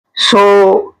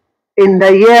So in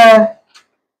the year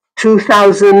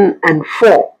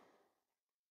 2004,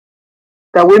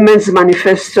 the Women's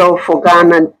Manifesto for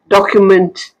Ghana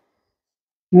document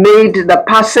made the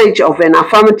passage of an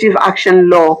affirmative action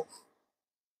law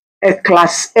a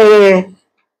Class A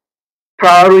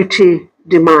priority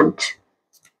demand.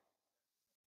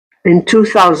 In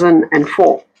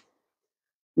 2004,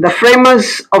 the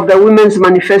framers of the Women's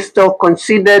Manifesto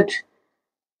considered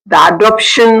the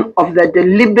adoption of the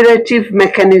deliberative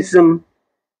mechanism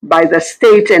by the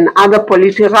state and other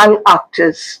political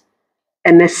actors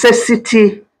a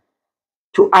necessity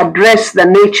to address the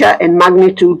nature and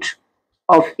magnitude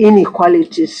of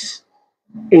inequalities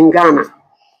in Ghana,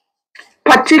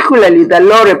 particularly the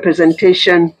low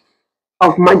representation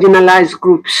of marginalized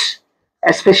groups,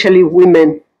 especially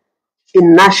women,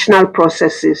 in national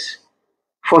processes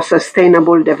for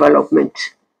sustainable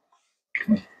development.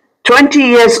 20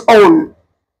 years on,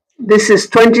 this is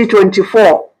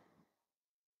 2024,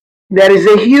 there is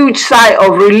a huge sigh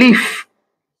of relief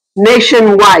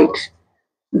nationwide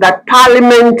that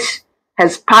Parliament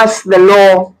has passed the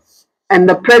law and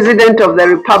the President of the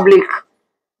Republic,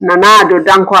 Nana Addo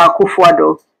Dankwa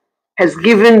Akufo-Addo, has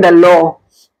given the law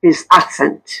his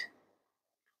assent.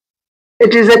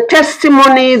 It is a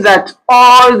testimony that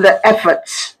all the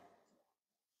efforts,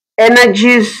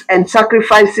 energies, and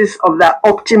sacrifices of the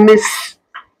optimists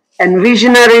and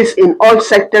visionaries in all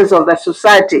sectors of the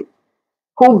society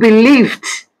who believed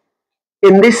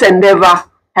in this endeavor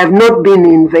have not been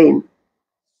in vain.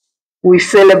 We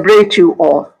celebrate you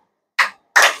all.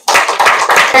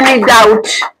 Any doubt,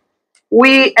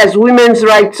 we as women's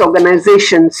rights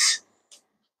organizations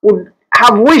would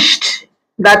have wished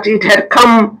that it had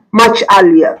come much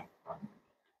earlier.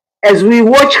 As we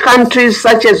watch countries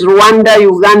such as Rwanda,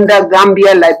 Uganda,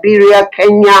 Gambia, Liberia,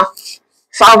 Kenya,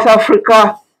 South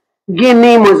Africa,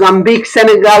 Guinea, Mozambique,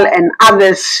 Senegal, and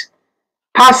others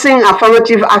passing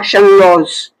affirmative action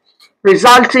laws,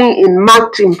 resulting in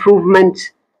marked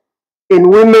improvement in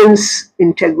women's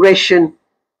integration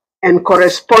and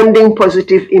corresponding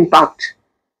positive impact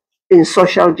in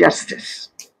social justice.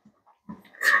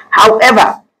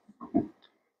 However,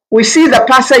 we see the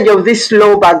passage of this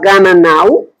law by Ghana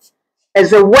now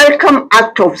as a welcome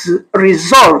act of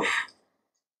resolve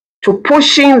to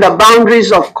pushing the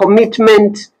boundaries of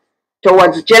commitment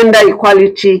towards gender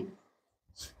equality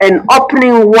and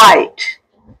opening wide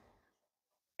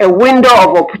a window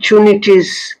of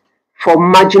opportunities for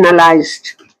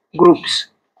marginalized groups,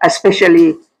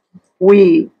 especially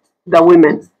we, the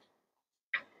women.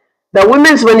 The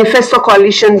Women's Manifesto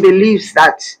Coalition believes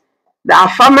that the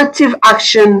Affirmative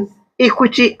Action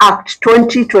Equity Act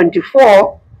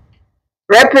 2024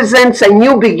 represents a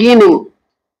new beginning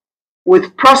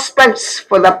with prospects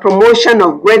for the promotion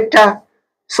of greater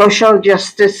social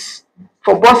justice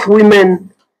for both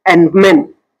women and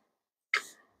men.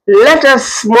 Let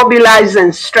us mobilize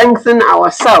and strengthen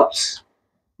ourselves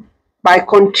by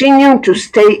continuing to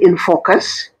stay in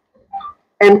focus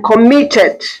and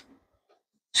committed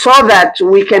so that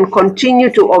we can continue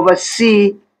to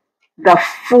oversee the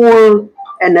full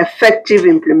and effective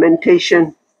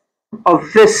implementation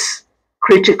of this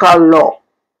critical law.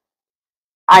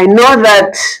 I know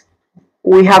that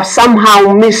we have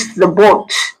somehow missed the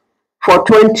boat for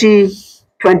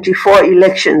 2024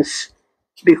 elections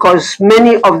because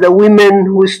many of the women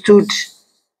who stood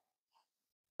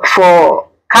for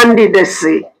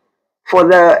candidacy for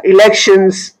the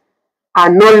elections are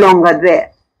no longer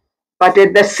there. But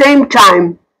at the same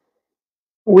time,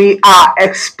 we are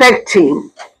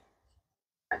expecting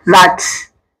that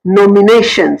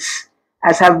nominations,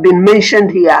 as have been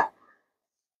mentioned here,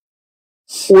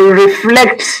 will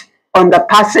reflect on the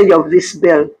passage of this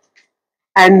bill,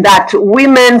 and that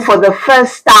women for the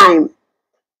first time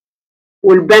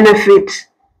will benefit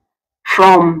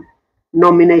from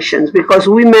nominations, because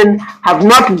women have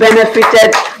not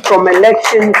benefited from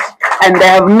elections and they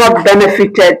have not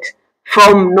benefited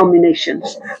from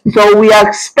nominations. So we are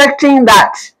expecting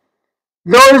that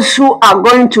those who are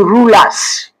going to rule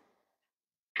us,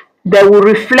 they will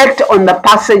reflect on the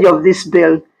passage of this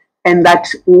bill, and that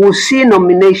we will see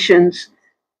nominations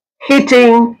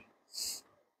hitting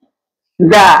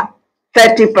the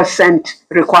 30%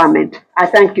 requirement. I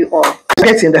thank you all.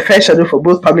 Getting the fair schedule for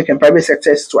both public and private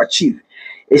sectors to achieve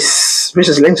is, which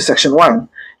is linked to Section 1,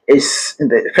 is in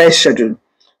the fair schedule.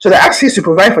 So the ask is to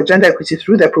provide for gender equity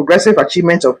through the progressive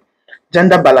achievement of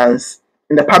gender balance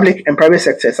in the public and private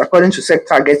sectors according to set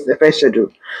targets in the fair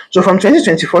schedule. So from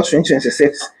 2024 to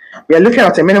 2026, we are looking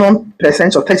at a minimum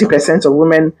percent of 30% of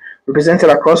women represented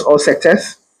across all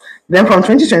sectors. Then from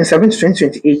 2027 to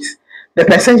 2028, the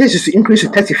percentage is to increase to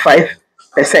 35%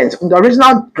 In the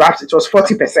original draft, it was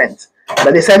 40%,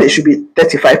 but they said it should be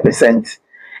 35%.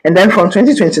 And then from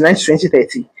 2029 to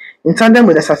 2030, in tandem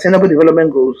with the Sustainable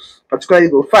Development Goals, particularly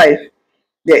Goal 5,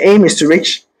 the aim is to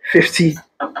reach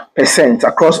 50%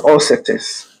 across all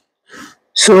sectors.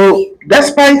 So,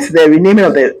 despite the renaming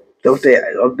of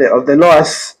the law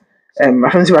as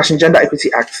Affirmative Action Gender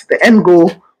Equity Act, the end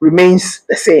goal remains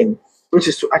the same, which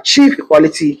is to achieve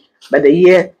equality by the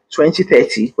year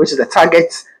 2030, which is the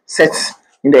target set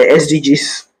in the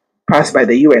SDGs passed by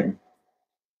the UN.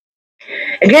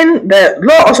 Again, the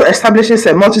law also establishes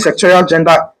a multi-sectorial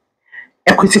gender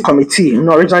equity committee.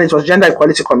 Originally it was Gender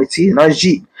Equality Committee, now it's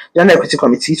Gender Equity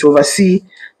Committee, to oversee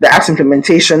the Act's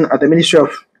implementation at the Ministry of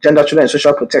Gender, Children and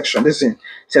Social Protection. This is in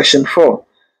Section 4.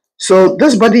 So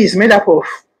this body is made up of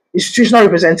institutional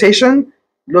representation,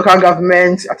 local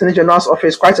government, Attorney General's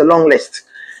office, quite a long list.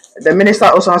 The minister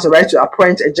also has the right to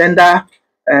appoint a gender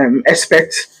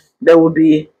expert. There will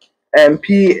be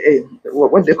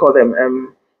what they call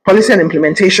them, policy and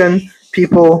implementation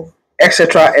people,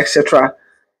 etc., etc.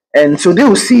 And so they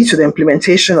will see to the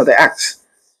implementation of the act.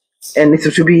 And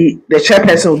it will be the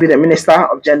chairperson will be the Minister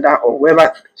of Gender or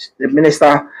whoever the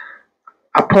minister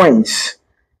appoints.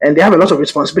 And they have a lot of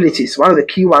responsibilities. One of the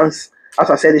key ones,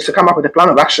 as I said, is to come up with a plan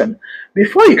of action.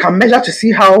 Before you can measure to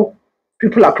see how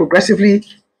people are progressively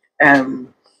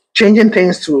changing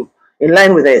things to in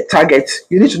line with the target,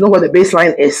 you need to know what the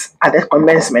baseline is at the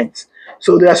commencement.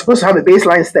 So they are supposed to have a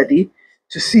baseline study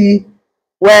to see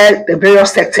where the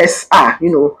various sectors are,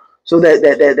 So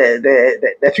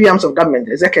the three arms of government,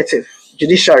 executive,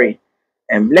 judiciary,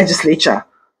 legislature,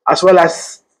 as well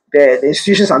as the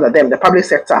institutions under them, the public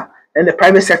sector, and the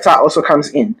private sector also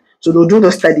comes in. So they'll do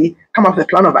the study, come up with a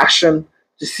plan of action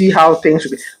to see how things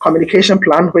will be. Communication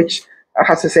plan, which,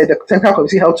 as I said, the technical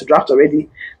committee helped to draft already.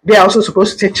 They are also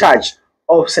supposed to take charge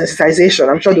of sensitization.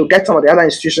 I'm sure they'll get some of the other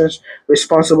institutions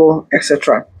responsible,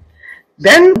 etc.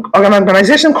 Then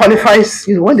organization qualifies,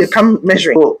 when they come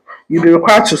measuring. So you'll be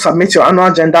required to submit your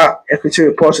annual gender equity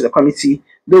report to the committee.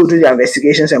 They will do their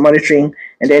investigations and monitoring,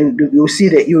 and then you will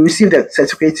receive the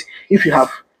certificate if you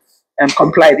have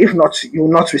complied. If not, you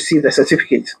will not receive the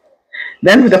certificate.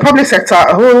 Then with the public sector,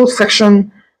 a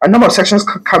number of sections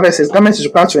covers is government is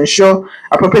required to ensure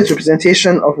appropriate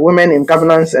representation of women in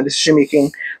governance and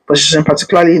decision-making positions,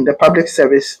 particularly in the public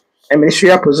service and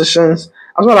ministerial positions,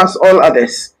 as well as all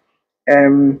others,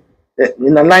 in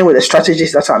line with the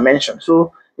strategies that are mentioned.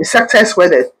 So in sectors where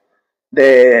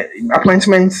the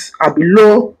appointments are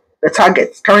below the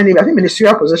targets, currently, I think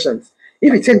ministerial positions,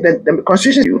 if you take the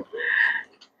constitution,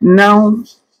 now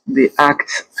the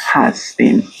act has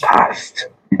been passed.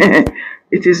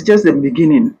 It is just the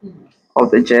beginning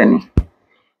of the journey,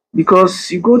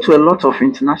 because you go to a lot of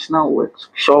international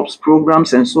workshops,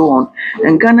 programs, and so on,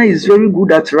 and Ghana is very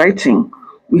good at writing.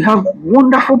 We have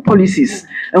wonderful policies,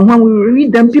 and when we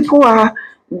read them, people are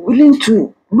willing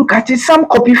to look at it. Some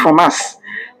copy from us,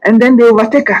 and then they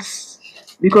overtake us,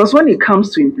 because when it comes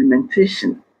to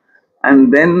implementation,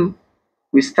 and then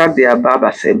we start the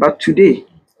ababa say, but today,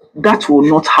 that will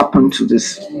not happen to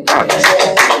this act,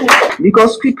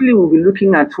 because quickly we'll be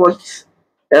looking at what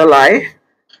LI,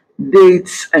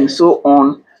 dates, and so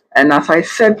on. And as I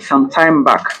said some time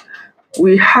back,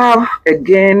 we have,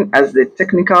 again, as the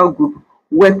technical group,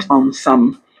 worked on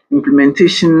some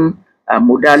implementation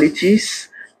modalities,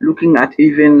 looking at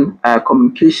even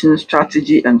communication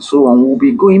strategy and so on. We'll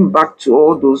be going back to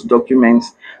all those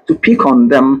documents to pick on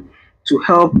them to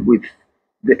help with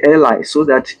the LI, so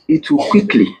that it will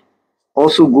quickly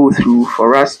also go through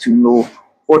for us to know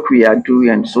what we are doing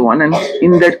and so on. And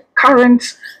in the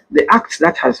act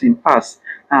that has been passed,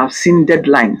 I've seen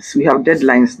deadlines. We have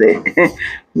deadlines there.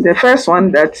 The first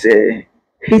one that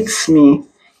hits me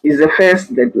is the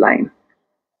first deadline,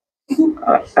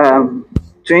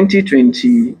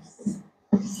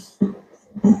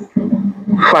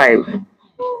 2025.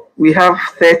 We have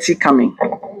 30 coming,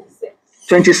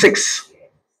 26,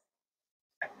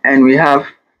 and we have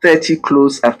 30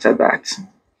 close after that,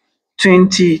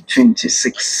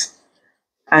 2026.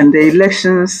 And the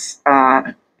elections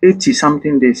are 80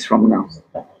 something days from now.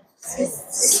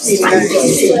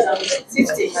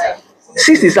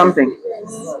 60 something.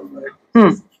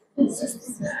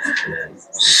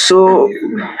 So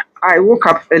I woke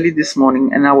up early this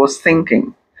morning and I was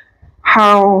thinking,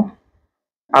 how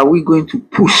are we going to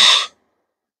push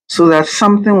so that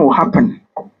something will happen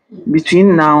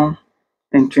between now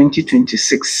and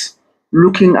 2026,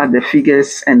 looking at the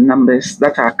figures and numbers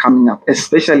that are coming up,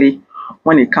 especially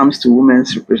when it comes to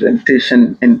women's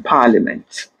representation in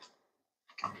parliament.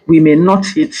 We may not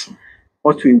hit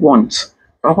what we want,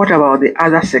 But what about the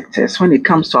other sectors when it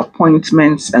comes to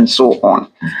appointments and so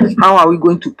on? How are we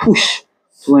going to push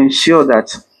to ensure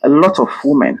that a lot of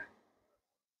women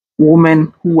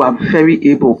who are very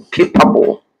able,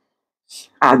 capable,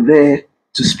 are there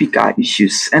to speak our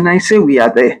issues? And I say we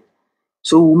are there.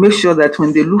 So we'll make sure that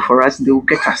when they look for us, they will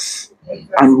get us,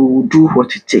 and we will do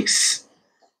what it takes.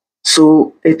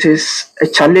 So it is a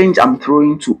challenge I'm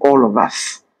throwing to all of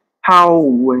us. How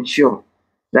we ensure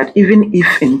that even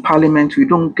if in Parliament we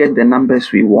don't get the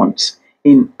numbers we want,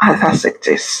 in other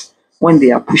sectors, when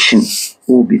they are pushing,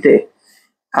 we'll be there.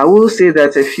 I will say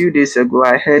that a few days ago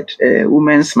I heard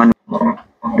Women's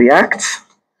the Act,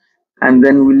 and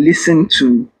then we listened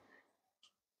to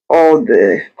all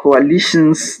the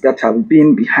coalitions that have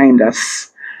been behind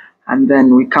us, and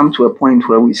then we come to a point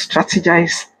where we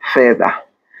strategize further.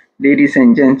 Ladies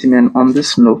and gentlemen, on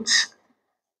this note,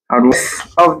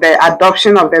 of the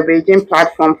adoption of the Beijing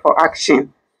Platform for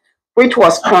Action, which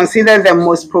was considered the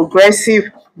most progressive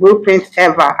blueprint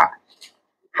ever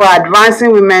for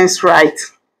advancing women's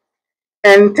rights,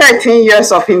 and 13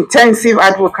 years of intensive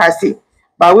advocacy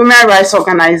by women rights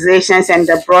organizations and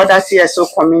the broader CSO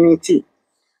community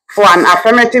for an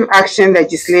affirmative action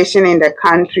legislation in the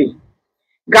country,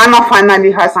 Ghana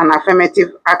finally has an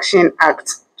Affirmative Action Act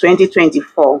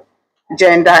 2024,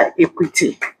 gender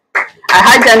equity.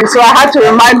 So I had to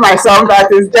remind myself that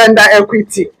it's gender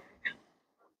equity.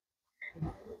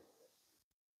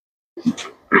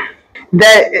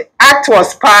 The act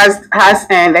was passed, as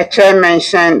the chair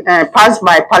mentioned, passed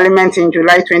by Parliament in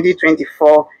July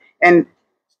 2024, and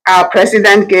our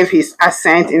president gave his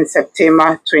assent in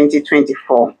September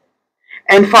 2024.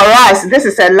 And for us, this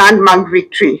is a landmark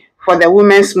victory for the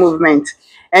women's movement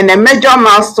and a major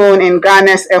milestone in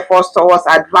Ghana's efforts towards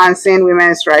advancing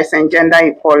women's rights and gender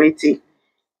equality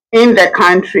in the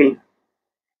country.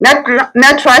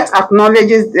 NetRight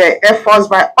acknowledges the efforts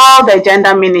by all the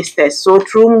gender ministers, so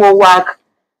through MOWAC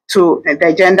to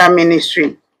the gender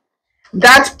ministry,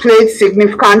 that played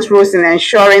significant roles in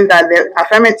ensuring that the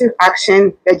affirmative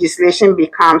action legislation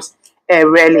becomes a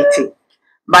reality.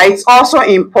 But it's also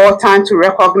important to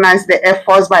recognize the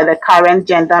efforts by the current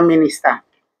gender minister.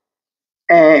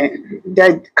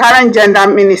 The current gender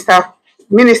minister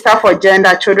for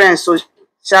Gender, Children and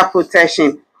Social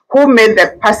Protection, who made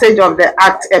the passage of the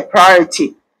act a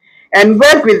priority and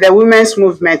worked with the women's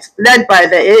movement led by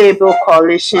the AABO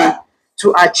coalition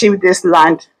to achieve this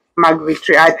landmark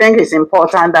victory. I think it's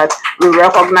important that we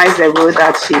recognize the role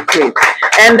that she played.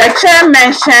 And the chair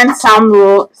mentioned some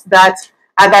roles that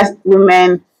other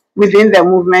women within the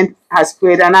movement has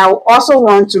played. And I also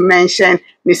want to mention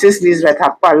Mrs. Lisbeth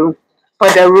Akpalu for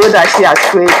the role that she has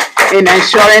played in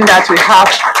ensuring that we have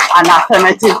an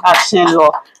affirmative action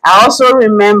law. I also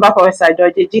remember Professor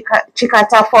George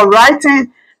Chikata for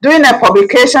doing a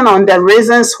publication on the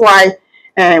reasons why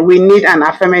we need an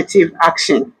affirmative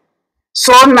action.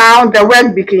 So now the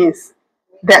work begins.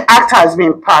 The act has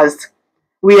been passed.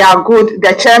 We are good,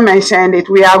 the chair mentioned it,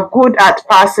 we are good at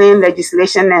passing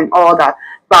legislation and all that.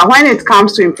 But when it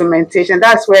comes to implementation,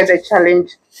 that's where the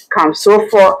challenge comes. So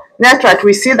for NetRight,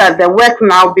 we see that the work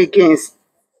now begins.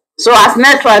 So as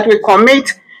NetRight, we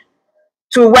commit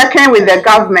to working with the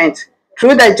government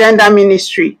through the gender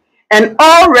ministry and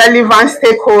all relevant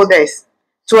stakeholders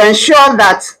to ensure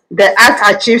that the act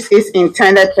achieves its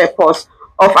intended purpose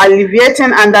of alleviating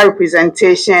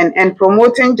underrepresentation and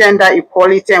promoting gender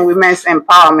equality and women's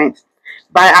empowerment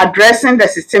by addressing the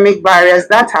systemic barriers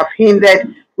that have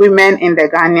hindered women in the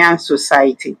Ghanaian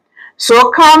society.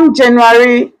 So come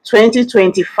January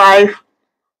 2025,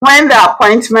 when the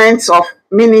appointments of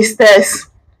ministers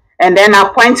and then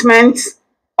appointments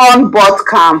on board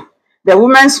come, the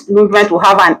women's movement will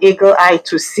have an eagle eye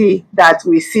to see that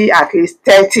we see at least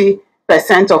 30%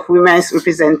 of women's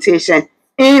representation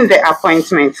in the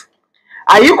appointment.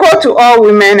 I equal to all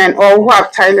women and all who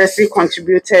have tirelessly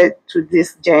contributed to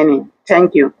this journey.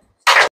 Thank you.